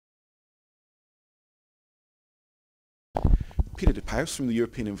Pieter de Pous from the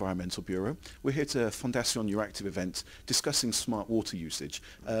European Environmental Bureau. We're here to a Fondation EurActiv event discussing smart water usage.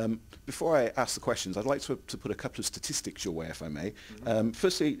 Before I ask the questions, I'd like to put a couple of statistics your way, if I may.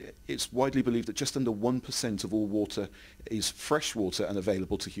 Firstly, it's widely believed that just under 1% of all water is fresh water and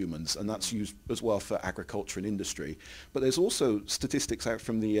available to humans, and that's used as well for agriculture and industry. But there's also statistics out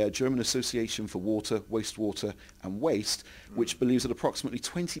from the German Association for Water, Wastewater and Waste, which believes that approximately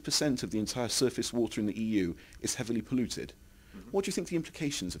 20% of the entire surface water in the EU is heavily polluted. What do you think the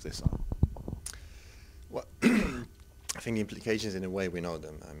implications of this are? Well, I think the implications, in a way, we know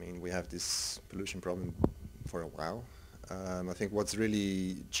them. I mean, we have this pollution problem for a while. I think what's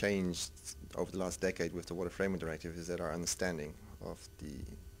really changed over the last decade with the Water Framework Directive is that our understanding of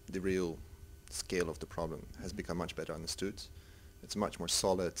the real scale of the problem has become much better understood. It's a much more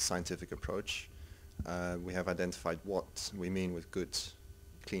solid scientific approach. We have identified what we mean with good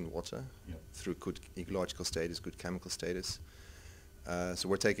clean water through good ecological status, good chemical status. So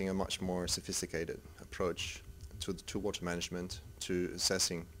we're taking a much more sophisticated approach to water management, to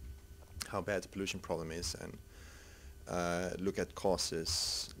assessing how bad the pollution problem is, and look at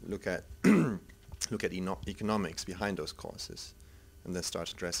causes, look at economics behind those causes, and then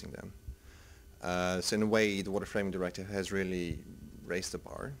start addressing them. So in a way, the Water Framework Directive has really raised the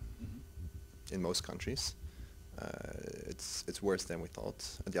bar in most countries. It's worse than we thought.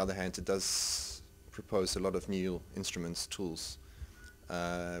 On the other hand, it does propose a lot of new instruments, tools,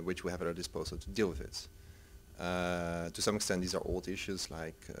 which we have at our disposal to deal with it. To some extent, these are old issues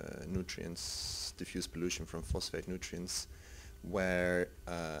like nutrients, diffuse pollution from phosphate nutrients, where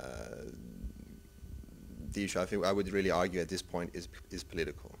the issue, I think I would really argue at this point, is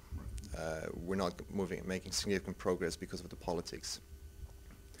political. We're not making significant progress because of the politics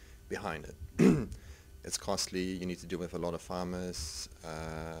behind it. It's costly, you need to deal with a lot of farmers.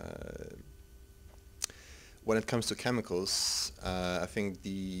 When it comes to chemicals, I think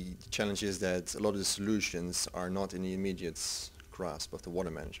the challenge is that a lot of the solutions are not in the immediate grasp of the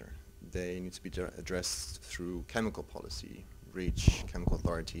water manager. They need to be addressed through chemical policy, REACH, chemical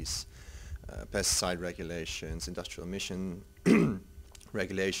authorities, pesticide regulations, industrial emission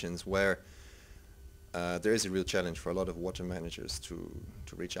regulations, where there is a real challenge for a lot of water managers to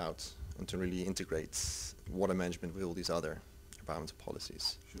reach out and to really integrate water management with all these other environmental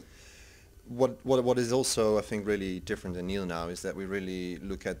policies. Sure. What is also, I think, really different than Neil now is that we really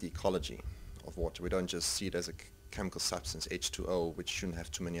look at the ecology of water. We don't just see it as a chemical substance, H2O, which shouldn't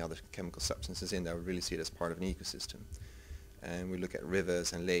have too many other chemical substances in there. We really see it as part of an ecosystem. And we look at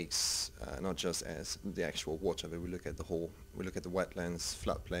rivers and lakes, not just as the actual water, but we look at the whole, we look at the wetlands,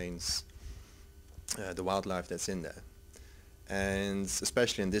 floodplains, the wildlife that's in there. And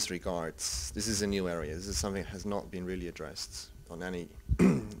especially in this regard, this is a new area. This is something that has not been really addressed on any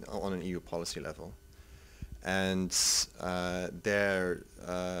on an EU policy level. And there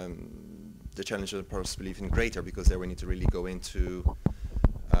the challenges are possibly even greater, because there we need to really go into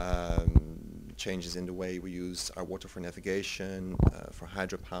changes in the way we use our water for navigation, for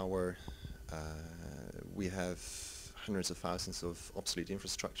hydropower. We have hundreds of thousands of obsolete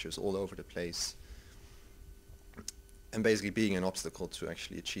infrastructures all over the place, and basically being an obstacle to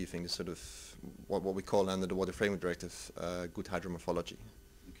actually achieving the sort of what we call under the Water Framework Directive good hydromorphology.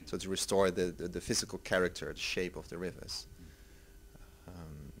 Okay. So to restore the physical character, the shape of the rivers.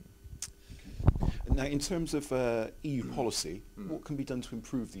 Now, in terms of EU policy, what can be done to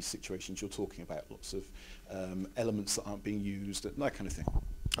improve these situations you're talking about? Lots of elements that aren't being used, that kind of thing.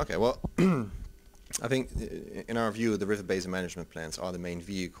 Okay, well, I think in our view, the river basin management plans are the main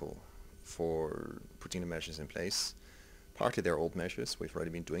vehicle for putting the measures in place. Partly they're old measures, we've already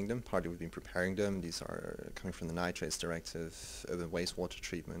been doing them, partly we've been preparing them. These are coming from the Nitrates Directive, urban wastewater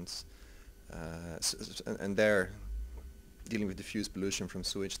treatments, and they're dealing with diffuse pollution from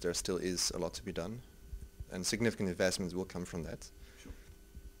sewage. There still is a lot to be done, and significant investments will come from that. Sure.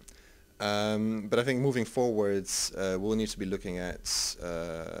 But I think moving forwards, we'll need to be looking at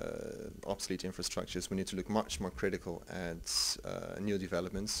obsolete infrastructures. We need to look much more critical at new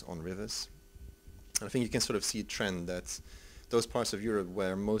developments on rivers. And I think you can sort of see a trend that those parts of Europe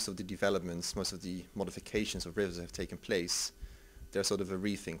where most of the developments, most of the modifications of rivers have taken place, there's sort of a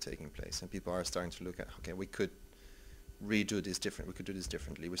rethink taking place, and people are starting to look at, okay, we could redo this different, we could do this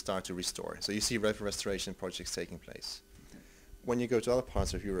differently. We start to restore. So you see river restoration projects taking place. Okay. When you go to other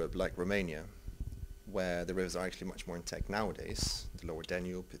parts of Europe, like Romania, where the rivers are actually much more intact nowadays, the lower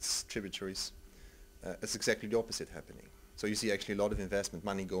Danube, its tributaries, it's exactly the opposite happening. So you see actually a lot of investment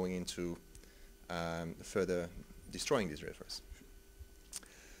money going into further destroying these rivers.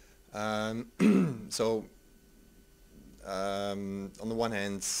 So on the one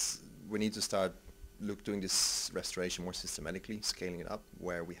hand, we need to start doing this restoration more systematically, scaling it up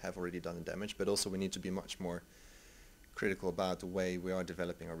where we have already done the damage, but also we need to be much more critical about the way we are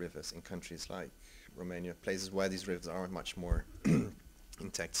developing our rivers in countries like Romania, places where these rivers are much more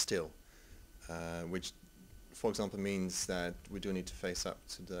intact still, which for example means that we do need to face up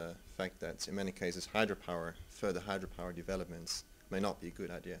to the fact that in many cases further hydropower developments may not be a good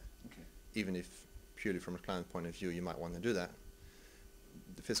idea. Okay. Even if purely from a climate point of view you might want to do that,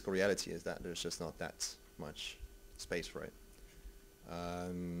 the fiscal reality is that there's just not that much space for it.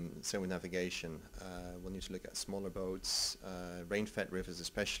 Same with navigation. We'll need to look at smaller boats, rain-fed rivers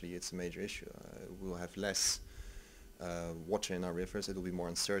especially. It's a major issue. We'll have less water in our rivers. It will be more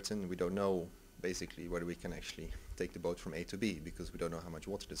uncertain. We don't know basically whether we can actually take the boat from A to B because we don't know how much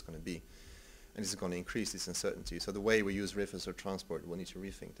water there's going to be, and this is going to increase this uncertainty. So the way we use rivers for transport, we'll need to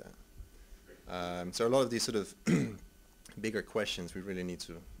rethink that. So a lot of these sort of bigger questions we really need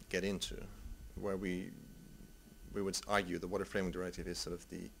to get into, where we would argue the Water Framework Directive is sort of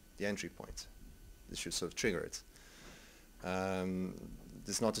the entry point. This should sort of trigger it.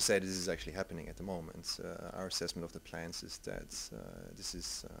 This is not to say this is actually happening at the moment. Our assessment of the plans is that this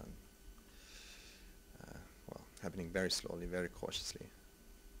is well, happening very slowly, very cautiously.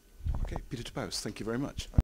 Okay, Pieter de Pous, thank you very much.